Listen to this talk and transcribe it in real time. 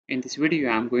In this video,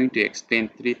 I am going to explain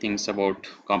three things about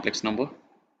complex number.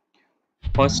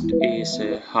 First is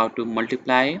how to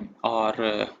multiply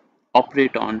or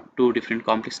operate on two different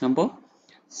complex number.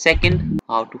 Second,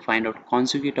 how to find out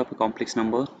conjugate of a complex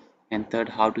number. And third,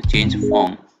 how to change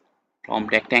form from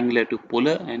rectangular to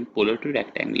polar and polar to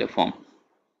rectangular form.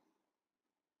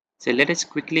 So let us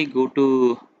quickly go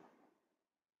to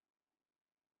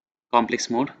complex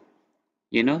mode.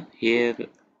 Here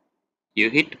you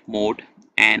hit mode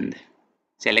and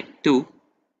select 2,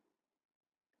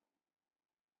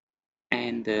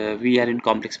 and we are in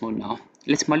complex mode now.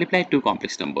 Let's multiply two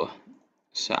complex number.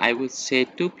 So I would say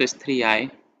 2 plus 3i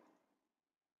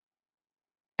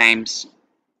times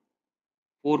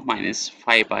 4 minus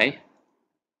 5i.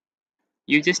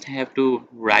 You just have to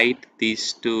write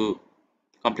these two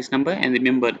complex number, and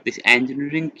remember this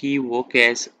engineering key work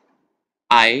as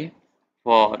I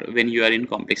for when you are in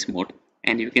complex mode.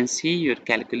 And you can see your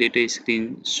calculator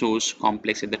screen shows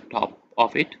complex at the top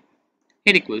of it.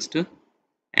 It equals to,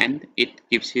 and it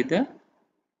gives you the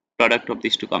product of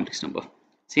these two complex number.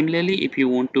 Similarly, if you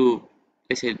want to,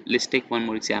 let's take one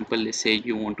more example. Let's say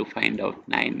you want to find out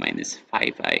 9 minus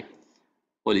 5i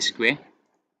whole square.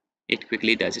 It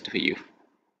quickly does it for you.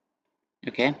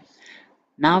 Okay,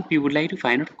 now we would like to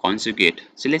find out conjugate.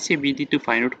 So let's say we need to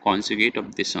find out conjugate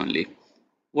of this only.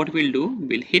 What we'll do,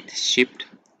 we'll hit shift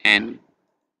and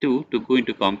 2 to go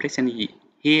into complex, and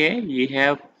here you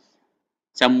have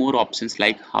some more options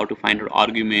like how to find out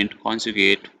argument,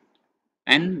 conjugate,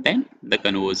 and then the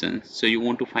conversion. So you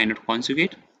want to find out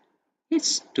conjugate,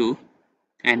 it's 2,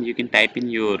 and you can type in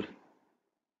your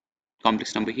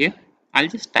complex number here. I'll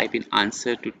just type in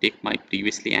answer to take my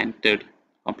previously entered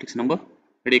complex number.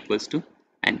 It equals to,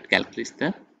 and calculates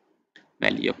the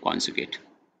value of conjugate.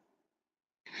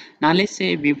 Now let's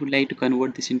say we would like to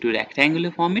convert this into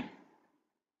rectangular format.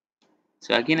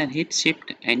 So again I'll hit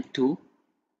shift and 2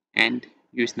 and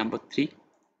use number 3.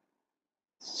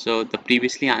 So the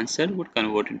previously answered would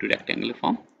convert into rectangular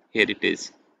form. Here it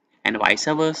is. And vice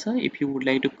versa, if you would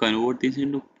like to convert this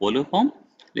into polar form,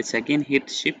 let's again hit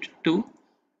shift 2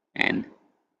 and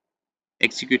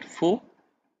execute 4.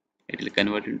 It will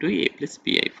convert into a plus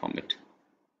bi format.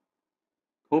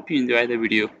 Hope you enjoy the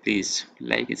video. Please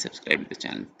like and subscribe to the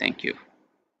channel. Thank you.